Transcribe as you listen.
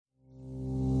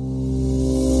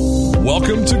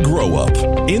Welcome to Grow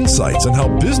Up, insights on how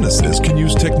businesses can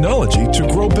use technology to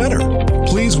grow better.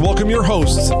 Please welcome your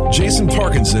hosts, Jason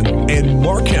Parkinson and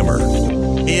Mark Hemmer.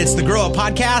 It's the Grow Up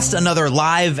Podcast, another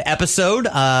live episode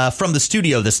from the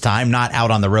studio this time, not out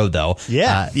on the road, though.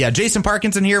 Yeah. Jason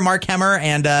Parkinson here, Mark Hemmer,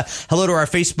 and hello to our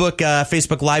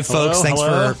Facebook Live folks.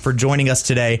 Thanks for joining us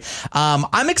today.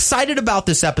 I'm excited about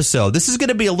this episode. This is going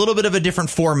to be a little bit of a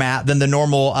different format than the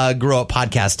normal Grow Up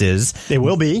Podcast is. It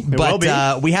will be.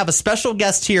 We have a special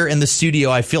guest here in the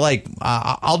studio. I feel like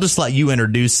I'll just let you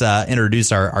introduce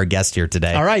our guest here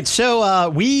today. All right. So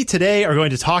we today are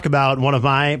going to talk about one of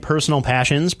my personal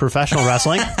passions, professional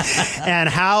wrestling, and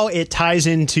how it ties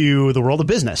into the world of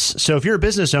business. So if you're a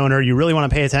business owner, you really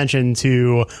want to pay attention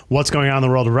to what's going on in the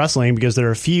world of wrestling, because there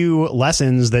are a few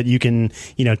lessons that you can,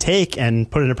 take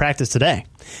and put into practice today.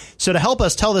 So to help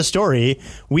us tell this story,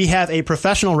 we have a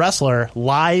professional wrestler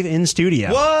live in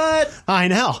studio. What? I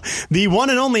know. The one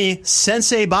and only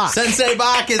Sensei Bach. Sensei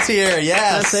Bach is here.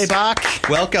 Yes. Sensei Bach.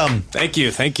 Welcome. Thank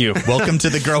you. Welcome to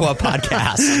the Grow Up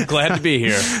Podcast. Glad to be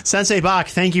here. Sensei Bach,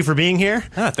 thank you for being here.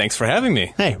 Thanks for having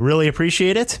me. Hey, really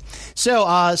appreciate it.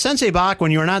 So, Sensei Bach, when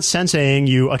you are not senseiing,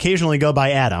 you occasionally go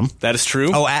by Adam. That is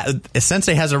true. Oh,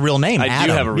 Sensei has a real name. I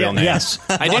do have a real name. Yes.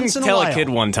 I didn't tell a kid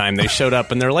one time. They showed up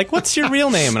and they're like, "What's your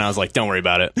real name?" And I was like, "Don't worry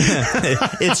about it.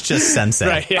 It's just Sensei."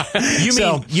 Right, yeah.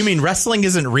 You mean wrestling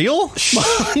isn't real?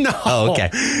 No. Oh, okay.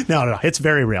 No, it's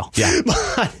very real. Yeah.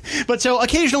 But so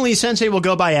occasionally Sensei will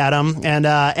go by Adam, and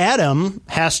Adam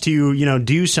has to,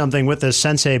 do something with the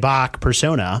Sensei Bach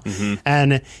persona. Mm-hmm.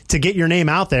 And to get your name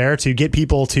out there, to get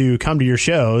people to come to your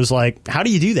shows, like, how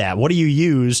do you do that? What do you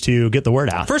use to get the word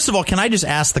out? First of all, can I just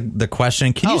ask the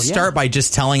question? Can you start by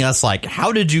just telling us,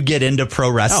 how did you get into pro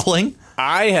wrestling?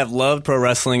 I have loved pro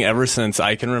wrestling ever since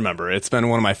I can remember. It's been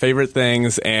one of my favorite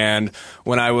things. And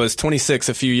when I was 26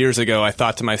 a few years ago, I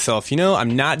thought to myself,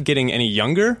 I'm not getting any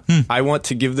younger. I want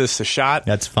to give this a shot.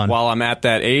 That's fun. While I'm at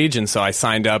that age. And so I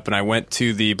signed up and I went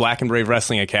to the Black and Brave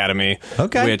Wrestling Academy,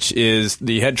 which is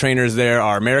the head trainers there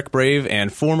are Merrick Brave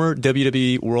and former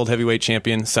WWE World Heavyweight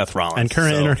Champion Seth Rollins. And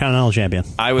current Intercontinental Champion.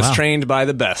 I was trained by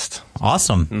the best.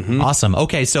 Awesome. Mm-hmm. Awesome.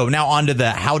 Okay, so now on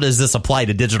to how does this apply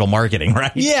to digital marketing,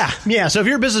 right? Yeah. So if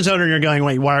you're a business owner and you're going,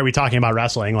 wait, why are we talking about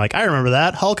wrestling? I remember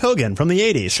that. Hulk Hogan from the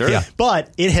 80s. Sure. Yeah. But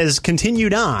it has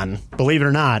continued on, believe it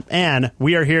or not. And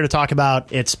we are here to talk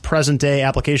about its present day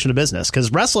application to business.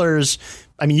 Because wrestlers,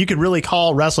 you could really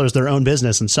call wrestlers their own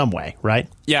business in some way, right?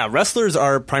 Yeah, wrestlers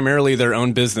are primarily their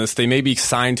own business. They may be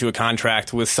signed to a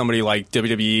contract with somebody like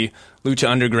WWE, Lucha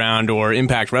Underground, or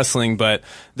Impact Wrestling, but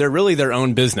they're really their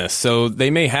own business. So they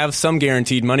may have some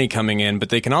guaranteed money coming in, but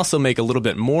they can also make a little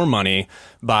bit more money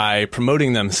by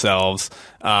promoting themselves.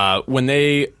 When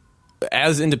they,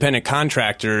 as independent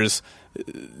contractors,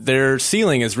 their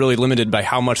ceiling is really limited by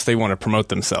how much they want to promote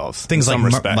themselves. Things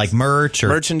like merch or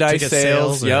merchandise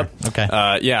sales. Yep.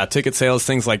 Okay. Ticket sales,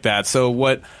 things like that. So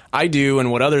what I do and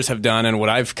what others have done and what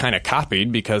I've kind of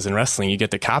copied, because in wrestling you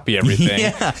get to copy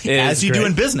everything. As you do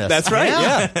in business. That's right.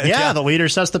 Yeah. The leader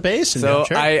sets the pace. So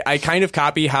I kind of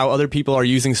copy how other people are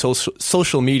using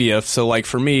social media. So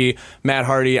for me, Matt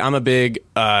Hardy, I'm a big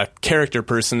character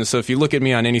person. So if you look at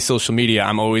me on any social media,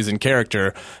 I'm always in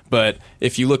character. But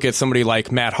if you look at somebody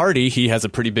like Matt Hardy, he has a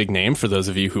pretty big name for those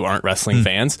of you who aren't wrestling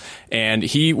fans. And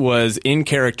he was in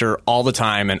character all the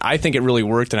time. And I think it really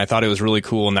worked. And I thought it was really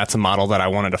cool. And that's a model that I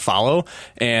wanted to follow.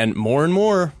 And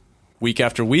more, week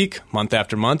after week, month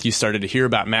after month, you started to hear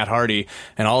about Matt Hardy.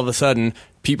 And all of a sudden,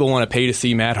 people want to pay to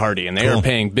see Matt Hardy. And they are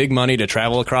paying big money to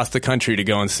travel across the country to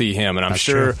go and see him. And I'm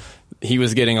sure he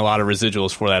was getting a lot of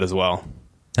residuals for that as well.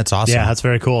 That's awesome. Yeah, that's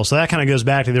very cool. So that kind of goes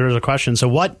back to, there was a question. So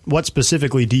what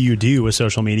specifically do you do with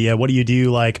social media? What do you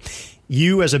do,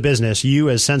 you as a business, you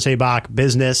as Sensei Bach,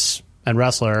 business and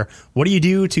wrestler, what do you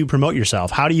do to promote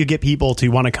yourself? How do you get people to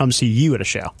want to come see you at a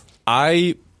show?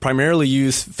 I primarily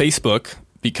use Facebook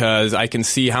because I can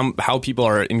see how people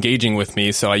are engaging with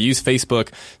me. So I use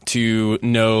Facebook to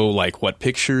know what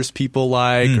pictures people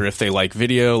like or if they like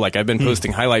video. I've been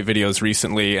posting highlight videos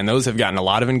recently, and those have gotten a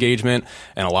lot of engagement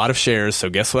and a lot of shares. So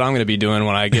guess what I'm going to be doing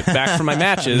when I get back from my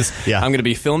matches? I'm going to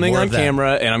be filming on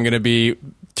camera, and I'm going to be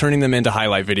turning them into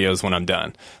highlight videos when I'm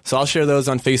done. So I'll share those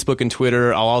on Facebook and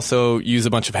Twitter. I'll also use a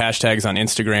bunch of hashtags on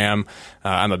Instagram.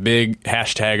 I'm a big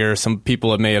hashtagger. Some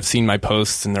people may have seen my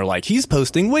posts and they're like, he's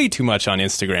posting way too much on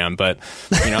Instagram. But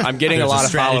I'm getting a lot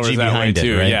of followers that way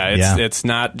too. Right? Yeah, it's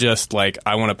not just like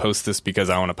I want to post this because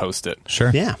I want to post it.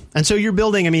 Sure. Yeah. And so you're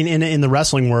building, in the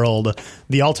wrestling world,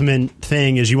 the ultimate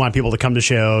thing is you want people to come to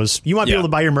shows. You want people to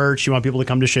buy your merch. You want people to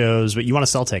come to shows, but you want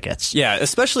to sell tickets. Yeah,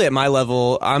 especially at my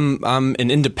level, I'm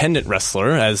an independent wrestler,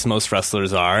 as most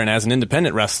wrestlers are. And as an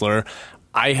independent wrestler,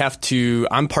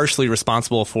 I'm partially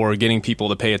responsible for getting people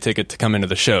to pay a ticket to come into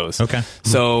the shows. Okay.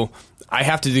 So I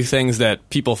have to do things that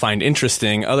people find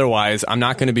interesting. Otherwise, I'm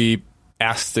not going to be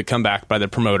asked to come back by the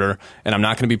promoter, and I'm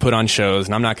not going to be put on shows,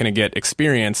 and I'm not going to get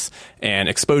experience and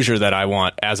exposure that I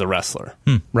want as a wrestler.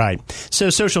 Right. So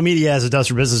social media, as it does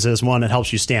for businesses, one, it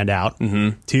helps you stand out.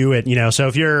 Two, it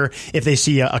so if they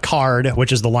see a card,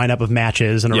 which is the lineup of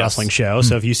matches in a wrestling show,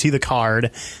 so if you see the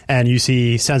card and you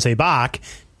see Sensei Bach,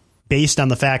 based on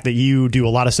the fact that you do a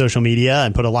lot of social media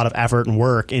and put a lot of effort and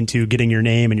work into getting your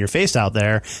name and your face out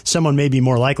there, someone may be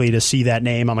more likely to see that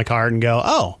name on the card and go,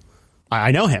 oh,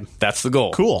 I know him. That's the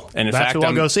goal. Cool. And in That's fact, who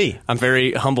I'll go see. I'm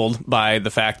very humbled by the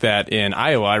fact that in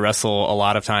Iowa, I wrestle a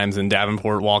lot of times in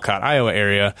Davenport, Walcott, Iowa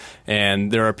area,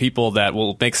 and there are people that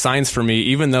will make signs for me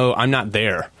even though I'm not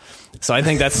there. So I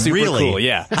think that's super cool.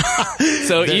 Yeah.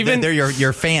 So they're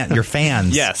your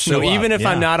fans. Yes. So even if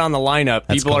I'm not on the lineup,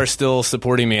 people are still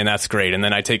supporting me, and that's great. And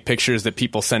then I take pictures that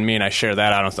people send me, and I share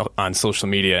that out on social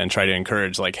media and try to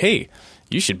encourage, like, hey,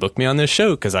 you should book me on this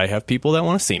show because I have people that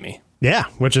want to see me. Yeah,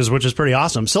 which is pretty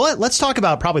awesome. So let's talk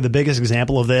about probably the biggest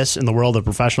example of this in the world of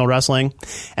professional wrestling,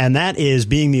 and that is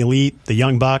Being the Elite, the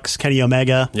Young Bucks, Kenny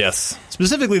Omega. Yes.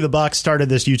 Specifically, the Bucks started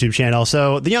this YouTube channel.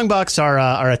 So the Young Bucks are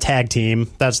a tag team.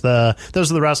 Those are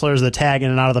the wrestlers that tag in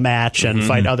and out of the match and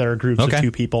fight other groups of two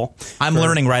people. I'm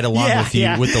learning right along with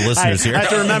you with the listeners here. I have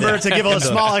to remember to give a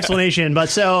small explanation. But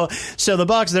so the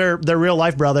Bucks, they're real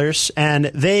life brothers, and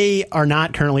they are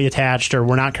not currently attached, or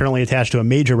were not currently attached to a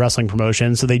major wrestling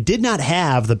promotion. So they did not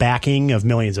have the backing of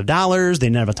millions of dollars. They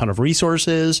didn't have a ton of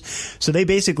resources. So they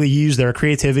basically used their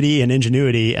creativity and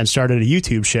ingenuity and started a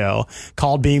YouTube show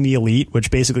called Being the Elite, which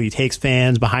basically takes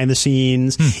fans behind the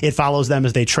scenes. It follows them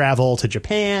as they travel to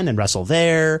Japan and wrestle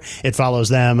there. It follows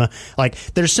them, like,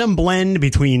 there's some blend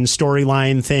between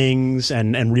storyline things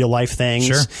and real life things.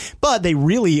 Sure. But they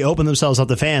really open themselves up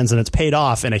to fans, and it's paid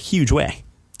off in a huge way.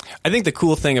 I think the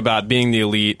cool thing about Being the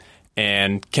Elite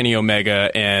and Kenny Omega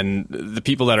and the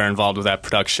people that are involved with that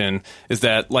production is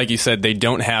that, like you said, they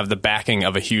don't have the backing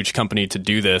of a huge company to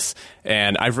do this.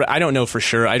 And I don't know for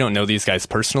sure. I don't know these guys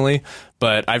personally,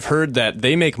 but I've heard that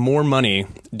they make more money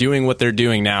doing what they're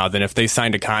doing now than if they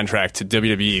signed a contract to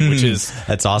WWE, which is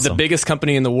that's awesome. The biggest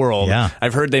company in the world. Yeah.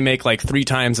 I've heard they make like 3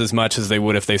 times as much as they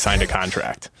would if they signed a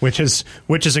contract. Which is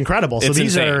incredible. So It's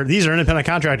these insane. are independent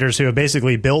contractors who have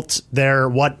basically built their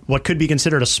what could be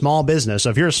considered a small business. So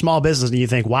if you're a small business and you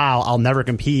think, wow, I'll never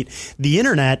compete, the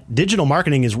internet, digital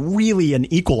marketing is really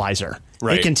an equalizer.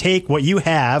 Right. It can take what you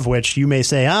have, which you may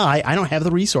say, I don't have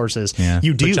the resources. Yeah.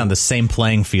 You do. Which on the same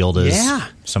playing field as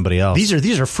somebody else.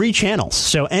 These are free channels,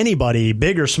 so anybody,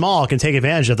 big or small, can take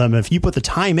advantage of them if you put the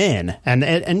time in. And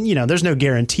there's no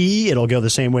guarantee it'll go the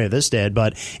same way this did,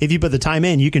 but if you put the time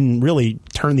in, you can really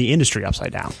turn the industry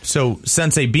upside down. So,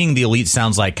 Sensei, Being the Elite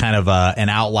sounds like kind of an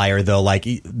outlier, though. Like,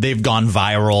 they've gone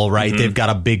viral, right? They've got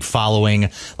a big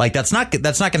following. Like, that's not going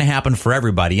to happen for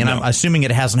everybody, and I'm assuming it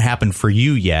hasn't happened for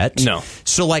you yet. No.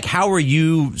 So, like, how are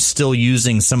you still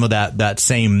using some of that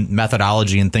same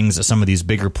methodology and things that some of these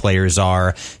bigger players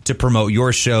are to promote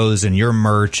your shows and your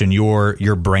merch and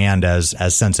your brand as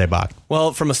Sensei Bach?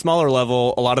 Well, from a smaller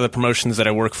level, a lot of the promotions that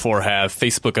I work for have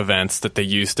Facebook events that they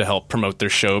use to help promote their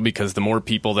show, because the more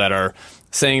people that are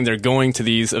saying they're going to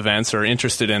these events or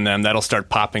interested in them, that'll start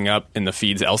popping up in the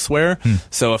feeds elsewhere.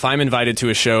 So if I'm invited to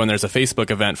a show and there's a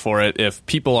Facebook event for it, if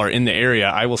people are in the area,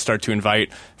 I will start to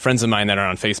invite friends of mine that are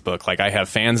on Facebook. Like, I have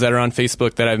fans that are on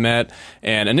Facebook that I've met.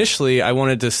 And initially I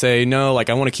wanted to say, no, like,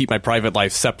 I want to keep my private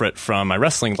life separate from my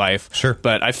wrestling life. Sure.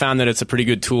 But I found that it's a pretty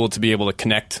good tool to be able to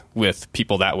connect with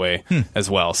people that way as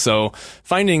well. So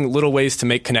finding little ways to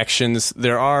make connections.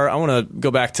 I want to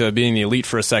go back to Being the Elite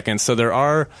for a second. So there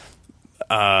are,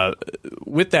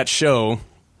 with that show,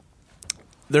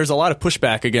 there's a lot of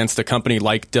pushback against a company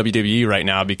like WWE right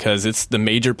now because it's the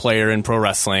major player in pro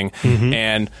wrestling,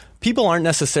 and people aren't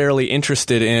necessarily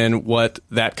interested in what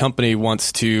that company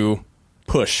wants to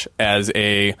push as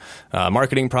a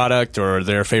marketing product or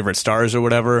their favorite stars or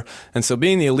whatever. And so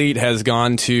Being the Elite has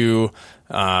gone to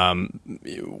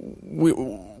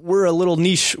we're a little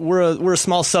niche. We're a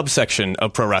small subsection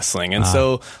of pro wrestling, and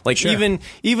so like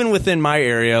even within my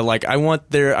area, like I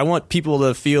want people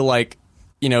to feel like,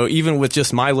 even with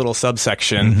just my little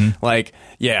subsection, like,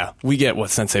 yeah, we get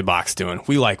what Sensei Bach's doing.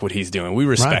 We like what he's doing. We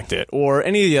respect it. Or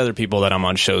any of the other people that I'm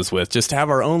on shows with, just have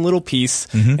our own little piece.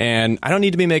 And I don't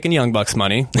need to be making Young Bucks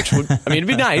money, which would, it'd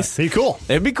be nice. It'd be cool.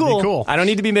 It'd be cool. I don't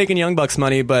need to be making Young Bucks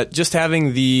money, but just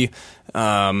having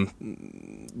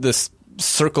this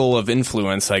circle of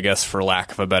influence, I guess, for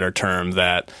lack of a better term,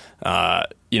 that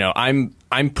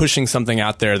I'm pushing something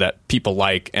out there that people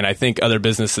like, and I think other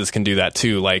businesses can do that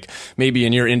too. Like maybe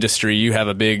in your industry, you have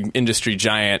a big industry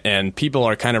giant and people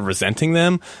are kind of resenting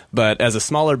them. But as a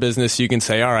smaller business, you can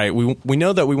say, all right, we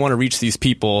know that we want to reach these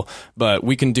people, but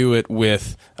we can do it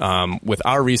with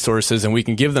our resources, and we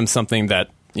can give them something that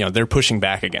they're pushing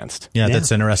back against. Yeah, that's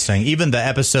interesting. Even the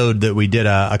episode that we did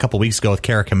a couple weeks ago with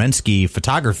Kara Kaminsky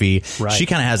photography, she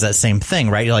kind of has that same thing,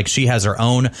 right? Like she has her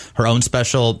own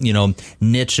special,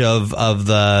 niche of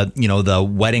the, the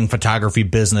wedding photography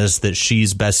business that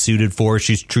she's best suited for.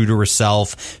 She's true to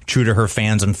herself, true to her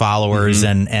fans and followers,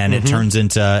 and it turns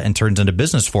into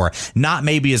business for her. Not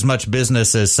maybe as much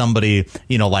business as somebody,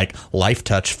 like Life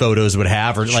Touch Photos would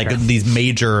have, or like these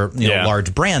major,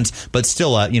 large brands, but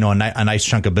still a nice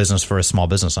chunk of business for a small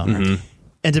business owner.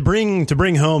 And to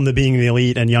bring home the Being the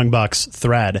Elite and Young Bucks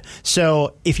thread.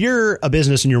 So if you're a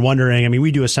business and you're wondering, I mean,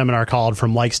 we do a seminar called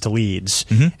From Likes to Leads.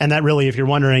 And that really, if you're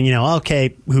wondering,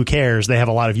 okay, who cares? They have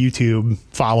a lot of YouTube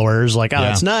followers. Like,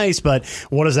 it's nice, but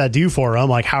what does that do for them?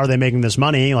 Like, how are they making this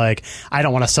money? Like, I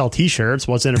don't want to sell t-shirts.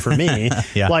 What's in it for me?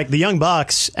 Like the Young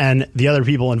Bucks and the other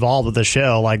people involved with the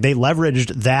show, like they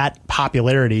leveraged that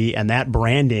popularity and that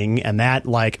branding and that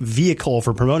like vehicle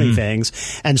for promoting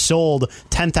things and sold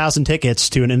 10,000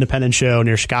 tickets to an independent show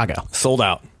near Chicago. Sold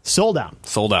out.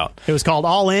 It was called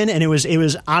All In, and it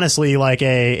was honestly like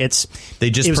they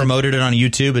just promoted it on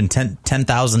YouTube and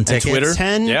 10,000 tickets. Twitter,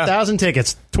 10,000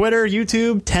 tickets. Twitter,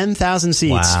 YouTube, 10,000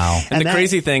 seats. Wow! And the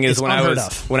crazy thing is, when I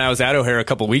was at O'Hare a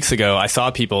couple weeks ago, I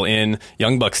saw people in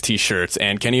Young Bucks t-shirts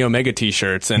and Kenny Omega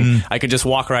t-shirts, and I could just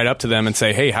walk right up to them and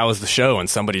say, "Hey, how was the show?" And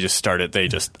somebody just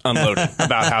unloaded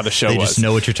about how the show was. They just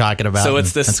know what you're talking about. So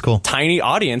it's this tiny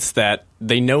audience that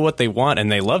they know what they want,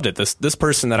 and they loved it. This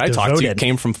person that I talked to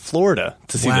came from Florida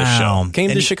to see this show. Came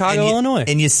to Chicago, Illinois.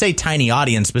 And you say tiny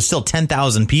audience, but still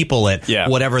 10,000 people at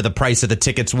whatever the price of the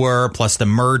tickets were, plus the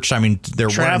merch. I mean, they're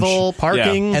travel,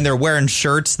 parking, and they're wearing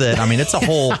shirts that, I mean, it's a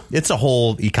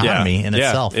whole economy in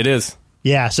itself. It is.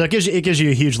 Yeah, so it gives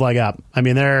you a huge leg up. I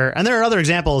mean, there are other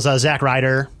examples. Zach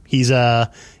Ryder. He's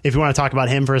if you want to talk about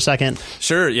him for a second.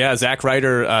 Sure, yeah. Zach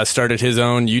Ryder started his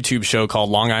own YouTube show called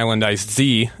Long Island Iced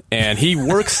Z, and he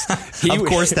works... of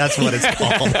course, that's what it's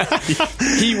called.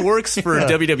 He works for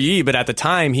WWE, but at the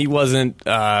time, he wasn't...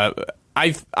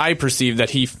 I perceived that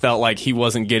he felt like he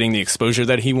wasn't getting the exposure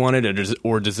that he wanted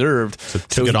or deserved. So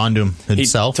took it on to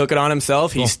himself? He took it on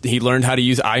himself. Cool. He learned how to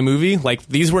use iMovie. Like,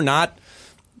 these were not...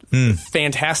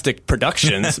 fantastic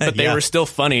productions, but they were still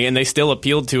funny, and they still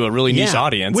appealed to a really niche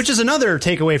audience. Which is another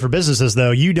takeaway for businesses,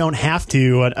 though. You don't have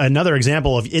to, another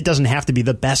example of it doesn't have to be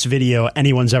the best video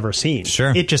anyone's ever seen.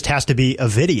 Sure. It just has to be a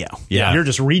video. Yeah. You're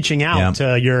just reaching out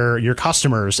to your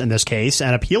customers in this case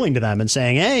and appealing to them and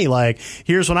saying, hey, like,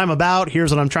 here's what I'm about,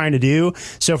 here's what I'm trying to do.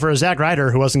 So for a Zach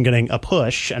Ryder who wasn't getting a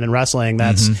push, and in wrestling,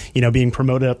 that's, being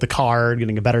promoted up the card,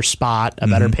 getting a better spot, a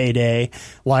better payday,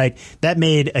 like, that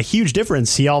made a huge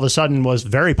difference. He all of a sudden was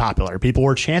very popular. People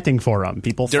were chanting for him.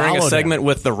 People during a segment him.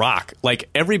 With The Rock. Like,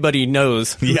 everybody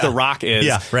knows who The Rock is.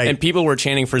 Yeah, right. And people were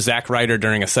chanting for Zach Ryder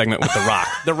during a segment with The Rock.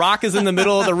 The Rock is in the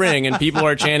middle of the ring, and people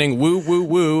are chanting woo, woo,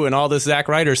 woo, and all this Zach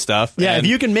Ryder stuff. Yeah, if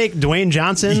you can make Dwayne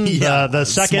Johnson the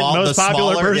second most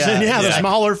popular person, the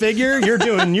smaller figure, you're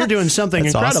doing something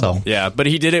incredible. Awesome. Yeah, but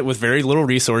he did it with very little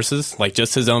resources, like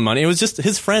just his own money. It was just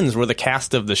his friends were the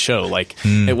cast of the show. Like,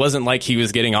 it wasn't like he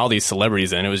was getting all these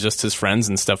celebrities in. It was just his friends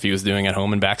and stuff he was doing at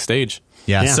home and backstage.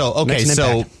 Yeah.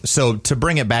 So to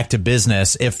bring it back to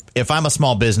business, if I'm a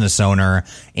small business owner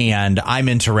and I'm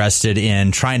interested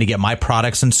in trying to get my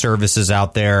products and services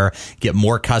out there, get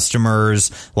more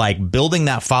customers, like building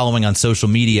that following on social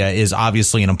media is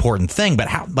obviously an important thing. But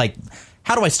how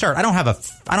do I start? I don't have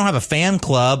a fan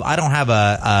club. I don't have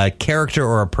a character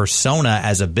or a persona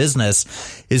as a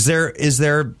business. Is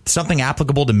there something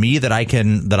applicable to me that I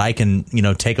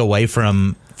can take away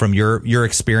from your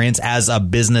experience as a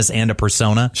business and a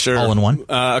persona? Sure. All in one?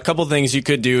 A couple things you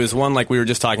could do is, one, like we were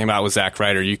just talking about with Zach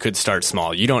Ryder, you could start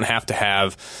small. You don't have to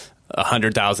have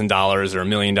 $100,000 or $1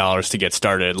 million to get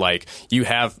started. Like, you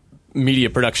have media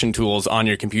production tools on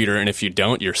your computer, and if you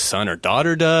don't, your son or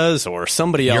daughter does, or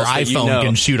somebody else. Your iPhone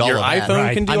can shoot all of that. Your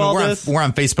iPhone can do all this. We're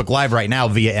on Facebook Live right now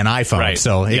via an iPhone,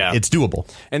 so it's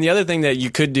doable. And the other thing that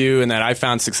you could do, and that I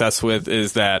found success with,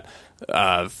 is that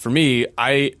for me,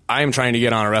 I am trying to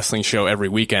get on a wrestling show every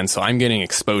weekend, so I'm getting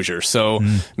exposure. So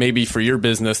maybe for your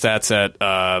business, that's at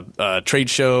a trade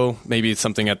show. Maybe it's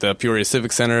something at the Peoria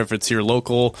Civic Center if it's your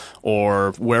local,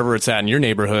 or wherever it's at in your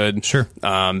neighborhood. Sure.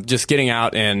 Just getting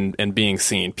out and being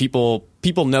seen. People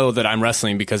know that I'm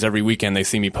wrestling because every weekend they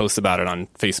see me post about it on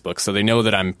Facebook, so they know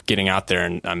that I'm getting out there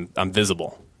and I'm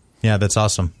visible. Yeah, that's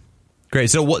awesome. Great.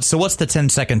 So what's the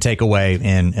 10-second takeaway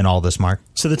in all this, Mark?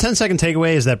 So the 10-second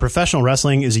takeaway is that professional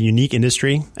wrestling is a unique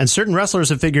industry, and certain wrestlers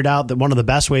have figured out that one of the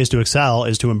best ways to excel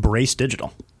is to embrace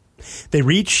digital. They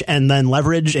reach and then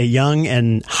leverage a young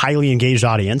and highly engaged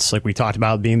audience, like we talked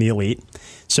about being the elite.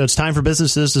 So it's time for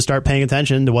businesses to start paying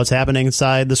attention to what's happening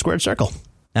inside the squared circle.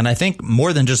 And I think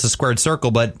more than just a squared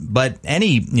circle, but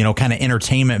any, kind of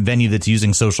entertainment venue that's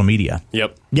using social media.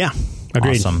 Yep. Yeah.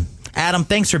 Agreed. Awesome. Adam,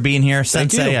 thanks for being here.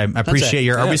 Sensei, I appreciate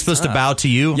your... Are we supposed to bow to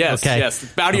you? Yes, okay. yes.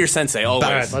 Bow to your sensei,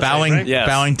 always.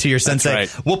 Bowing to your sensei.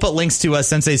 Right. We'll put links to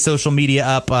Sensei's social media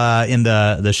up in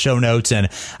the show notes. And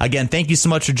again, thank you so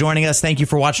much for joining us. Thank you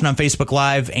for watching on Facebook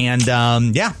Live. And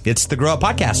it's the Grow Up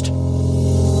Podcast.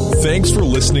 Thanks for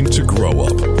listening to Grow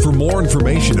Up. For more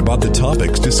information about the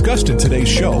topics discussed in today's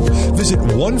show, visit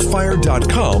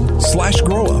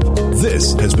onefire.com/growup.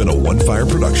 This has been a One Fire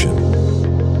production.